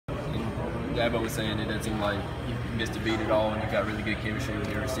Dabo was saying it doesn't seem like you missed a beat at all, and you got really good chemistry with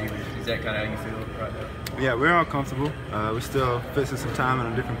your receivers. Is that kind of how you feel right now? Yeah, we're all comfortable. We're still fixing some time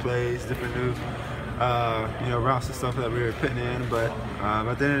on different plays, different new routes and stuff that we were putting in. But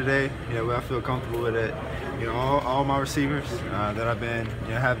at the end of the day, I feel comfortable with it. All my receivers that I've been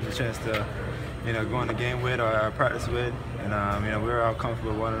having the chance to go in the game with or practice with, and we're all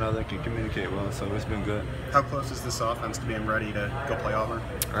comfortable with one another and can communicate well. So it's been good. How close is this offense to being ready to go play Auburn?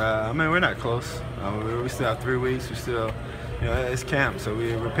 We're not close. We still have 3 weeks. We still, it's camp, so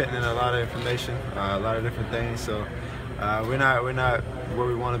we're putting in a lot of information, a lot of different things. So we're not where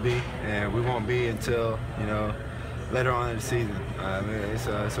we want to be, and we won't be until later on in the season.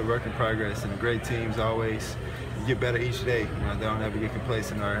 It's a work in progress, and great teams always get better each day. They don't ever get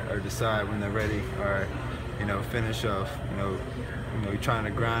complacent or decide when they're ready or finish off. Trying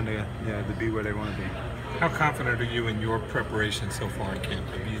to grind to be where they want to be. How confident are you in your preparation so far in camp?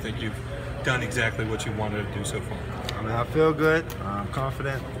 Do you think you've done exactly what you wanted to do so far? I feel good. I'm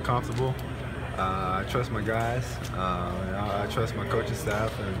confident, comfortable. I trust my guys. I trust my coaching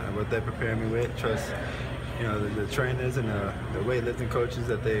staff and what they prepare me with. Trust the trainers and the weightlifting coaches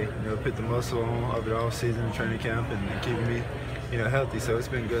that they put the muscle on over the off season and training camp and keeping me healthy. So it's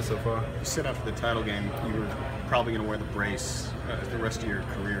been good so far. You said after the title game you were probably going to wear the brace the rest of your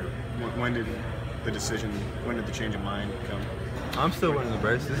career. When did the change of mind come? I'm still wearing the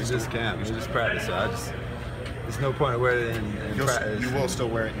brace. This is just camp. It's just practice. So there's no point of wearing it in practice. You will still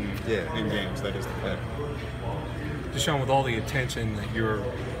wear it in games. That is the plan. Deshaun, with all the attention that you're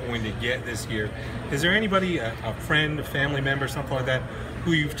going to get this year, is there anybody, a friend, a family member, something like that,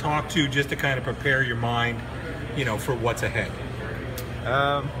 who you've talked to just to kind of prepare your mind, for what's ahead?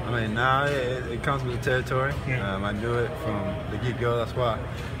 It comes with the territory. I knew it from the get-go. That's why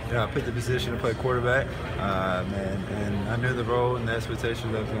I picked the position to play quarterback, and I knew the role and the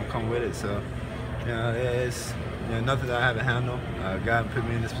expectations that was going to come with it. So, it's nothing that I haven't handled. God put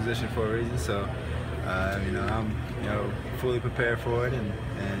me in this position for a reason. So, I'm fully prepared for it and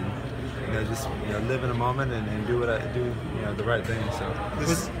just live in the moment and do what I do, the right thing. So,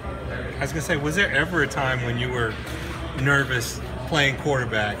 I was gonna say, was there ever a time when you were nervous playing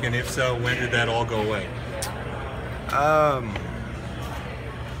quarterback, and if so, when did that all go away?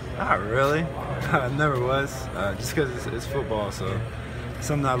 Not really. I never was. Just because it's football, so it's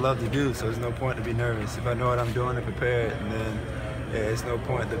something I love to do. So there's no point to be nervous. If I know what I'm doing and prepare it, and then it's no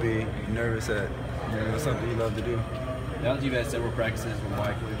point to be nervous at something you love to do. Now that you've had several practices with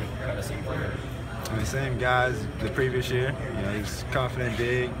Mike, what have you kind of seen from him? Same guys the previous year. He's confident,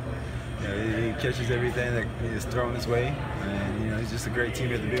 big. He catches everything that is thrown his way, and he's just a great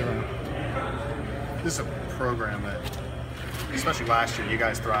teammate to be around. This is a program that, especially last year, you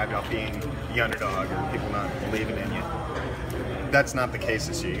guys thrived off being the underdog and people not believing in you. That's not the case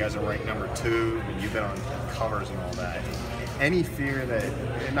this year. You guys are ranked #2, and you've been on covers and all that. Any fear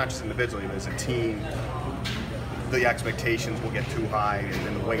that, not just individually, but as a team, the expectations will get too high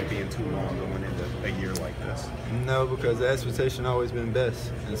and the wait being too long going into a year like this? No, because the expectation always been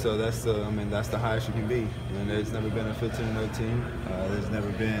best, and so that's the highest you can be. And there's never been a 15-0 team. There's never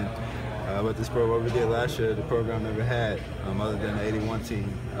been what we did last year. The program never had, other than the 81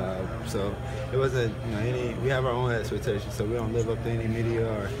 team. So it wasn't we have our own expectations. So we don't live up to any media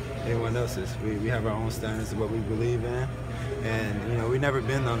or anyone else's. We have our own standards of what we believe in. And we never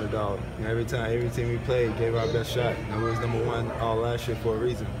been the underdog. Every team we played gave our best shot. We was #1 all last year for a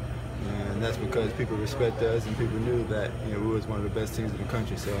reason, and that's because people respect us and people knew that we was one of the best teams in the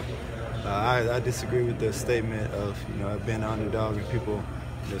country. So I disagree with the statement of being an underdog and people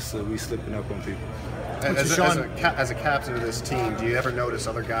we slipping up on people. As a captain of this team, do you ever notice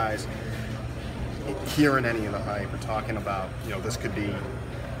other guys hearing any of the hype or talking about this could be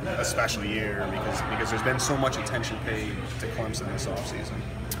a special year because there's been so much attention paid to Clemson this offseason?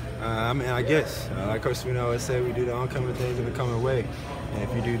 I guess. Like Coach Sweeney always say, we do the oncoming things in the coming way. And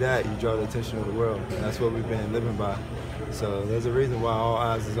if you do that, you draw the attention of the world. And that's what we've been living by. So there's a reason why all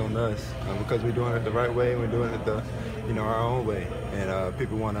eyes is on us, because we're doing it the right way and we're doing it our own way. And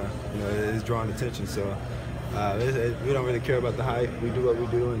people want to, it's drawing attention. So we don't really care about the hype. We do what we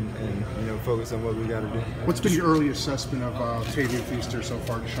do and focus on what we got to do. What's been your early assessment of Tavian Feaster so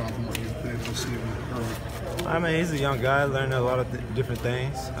far, Deshaun, from what you've been able to see him early? He's a young guy learning a lot of different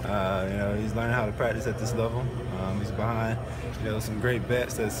things. He's learning how to practice at this level. He's behind, some great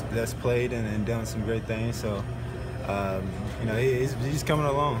vets that's played and done some great things. So, he's coming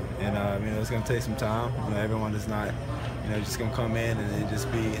along, and it's going to take some time. Everyone is not, just going to come in and just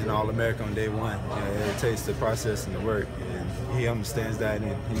be an All-American on day one. It takes the process and the work, and he understands that,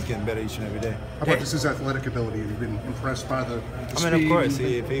 and he's getting better each and every day. How about just his athletic ability? Have you been impressed by the speed? I mean, of course,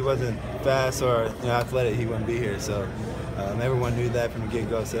 if he wasn't fast or athletic, he wouldn't be here. So everyone knew that from the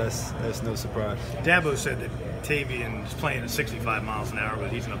get-go, so that's no surprise. Dabo said that Tavian is playing at 65 miles an hour,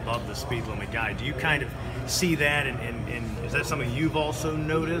 but he's an above the speed limit guy. Do you kind of see that, and is that something you've also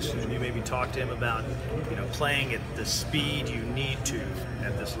noticed? And you maybe talk to him about, playing at the speed you need to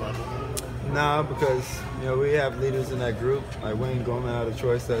at this level? No, because we have leaders in that group. Like Wayne Gorman out of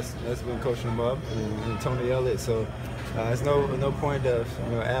choice, that's been coaching them up, and Tony Elliott. So there's no point of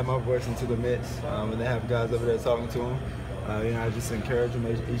add my voice into the mix when they have guys over there talking to them. I just encourage him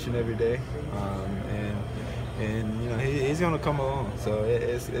each and every day, and he's gonna come along. So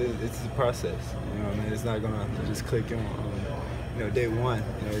it's a process. I mean, it's not gonna just click on day one.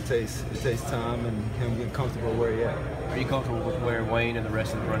 It takes time and him getting comfortable where he at. Are you comfortable with where Wayne and the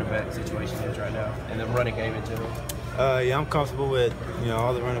rest of the running back situation is right now, and the running game in general? Yeah, I'm comfortable with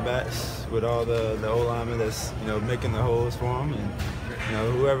all the running backs, with all the O-linemen that's making the holes for him, and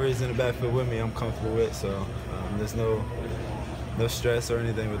whoever is in the backfield with me, I'm comfortable with. So there's no stress or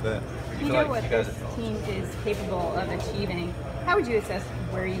anything with that. You know what this team is capable of achieving. How would you assess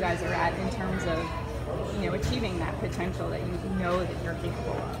where you guys are at in terms of achieving that potential that you know that you're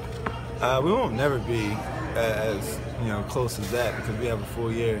capable of? We won't never be as close as that because we have a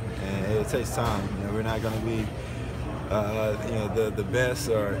full year and it takes time. We're not going to be the best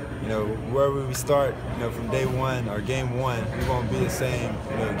or wherever we start from day one or game one, we won't be the same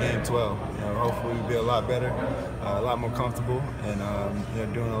game 12. Hopefully we'll be a lot better, a lot more comfortable,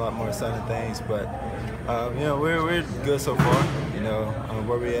 and doing a lot more exciting things. But we're good so far.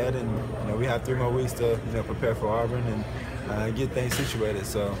 Where we at, and we have 3 more weeks to prepare for Auburn and get things situated.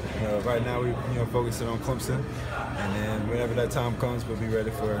 So right now we focusing on Clemson, and then whenever that time comes, we'll be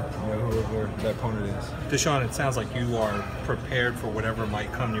ready for whoever that opponent is. Deshaun, it sounds like you are prepared for whatever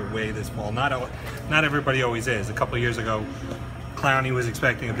might come your way this fall. Not everybody always is. A couple of years ago, Clowney was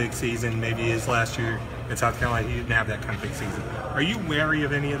expecting a big season. Maybe his last year at South Carolina, he didn't have that kind of big season. Are you wary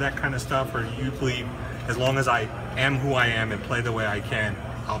of any of that kind of stuff, or do you believe as long as I am who I am and play the way I can,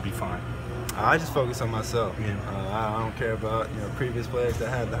 I'll be fine? I just focus on myself. Yeah. I don't care about previous players that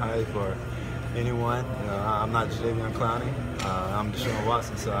had the hype or anyone. I'm not Jadeveon Clowney. I'm Deshaun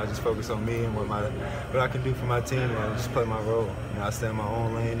Watson, so I just focus on me and what I can do for my team and just play my role. I stay in my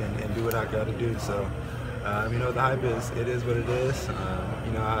own lane and do what I got to do. So the hype is what it is.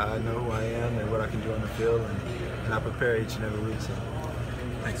 I know who I am and what I can do on the field, and I prepare each and every week. So.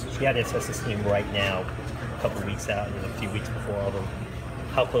 Thanks. You got to assess this team right now, a couple of weeks out, and a few weeks before Auburn.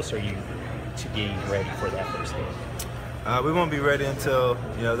 How close are you to being ready for that first game? We won't be ready until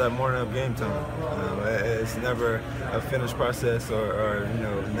that morning of game time. It's never a finished process or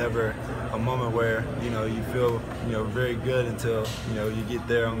never a moment where you feel very good until you get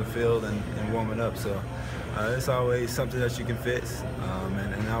there on the field and warming up. So it's always something that you can fix,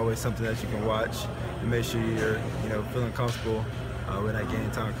 and always something that you can watch and make sure you're feeling comfortable when that game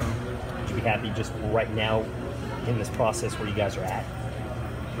time comes. Would you be happy just right now in this process where you guys are at?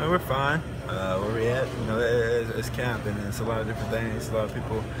 Man, we're fine. Where we at, it's camp, and it's a lot of different things. A lot of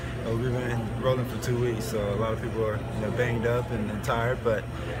people, we've been rolling for 2 weeks, so a lot of people are, banged up and tired. But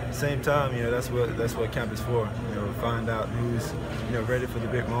at the same time, that's what camp is for. Find out who's, ready for the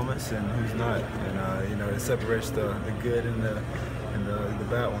big moments and who's not, and it separates the good and the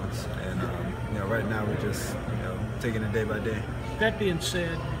bad ones. And right now we're just, taking it day by day. That being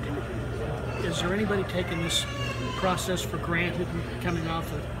said, is there anybody taking this process for granted, coming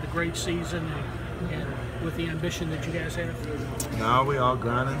off of the great season and with the ambition that you guys have? No, we all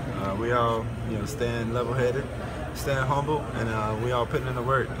grinding. We all, staying level-headed, staying humble, and we all putting in the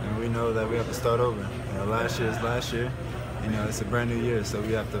work. And we know that we have to start over. Last year is last year. It's a brand new year, so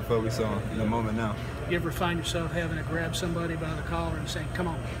we have to focus on the moment now. You ever find yourself having to grab somebody by the collar and saying, "Come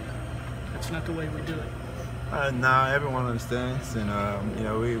on, that's not the way we do it"? No, everyone understands, and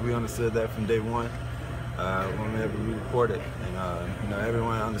we understood that from day one. Whenever we reported, and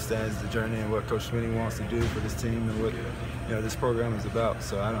everyone understands the journey and what Coach Smitty wants to do for this team and what this program is about.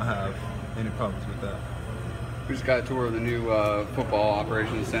 So I don't have any problems with that. We just got a tour of the new football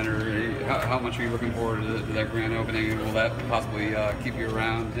operations center. How much are you looking forward to that grand opening? Will that possibly keep you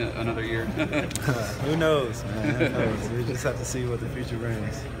around another year? Who knows, man? Who knows? We just have to see what the future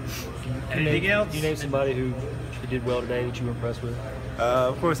brings. Anything else? You name somebody who did well today that you were impressed with?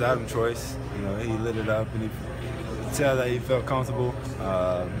 Of course, Adam Choice. He lit it up, and he tell that he felt comfortable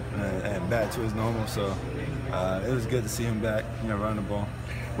and back to his normal. So it was good to see him back, running the ball.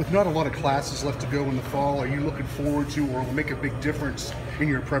 With not a lot of classes left to go in the fall, are you looking forward to, or will make a big difference in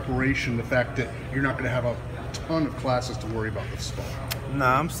your preparation, the fact that you're not going to have a ton of classes to worry about this fall.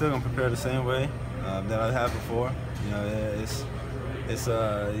 Nah, I'm still gonna prepare the same way that I have before. You know, it's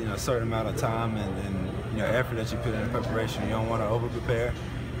you know, a certain amount of time and you know, effort that you put in preparation. You don't want to over prepare,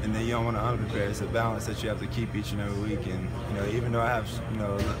 and then you don't want to under prepare. It's a balance that you have to keep each and every week. And you know, even though I have, you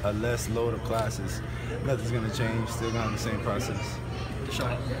know, a less load of classes, nothing's gonna change. Still gonna have the same process.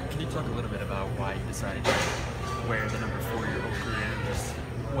 Deshaun, can you talk a little bit about why you decided to wear the number 4 your whole career and just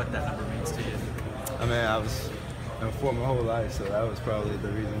what that number means to you? I mean, I was in 4 my whole life, so that was probably the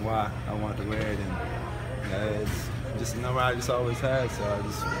reason why I wanted to wear it. And you know, it's just a number I just always had, so I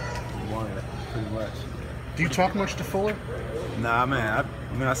just wanted it pretty much. Do you talk much to Fuller? Nah, man.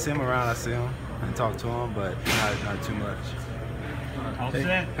 I see him around. I see him and talk to him, but not too much.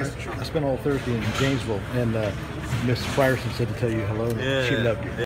 Hey, I spent all Thursday in Gainesville, and Miss Frierson said to tell you hello. Yeah, she loved you.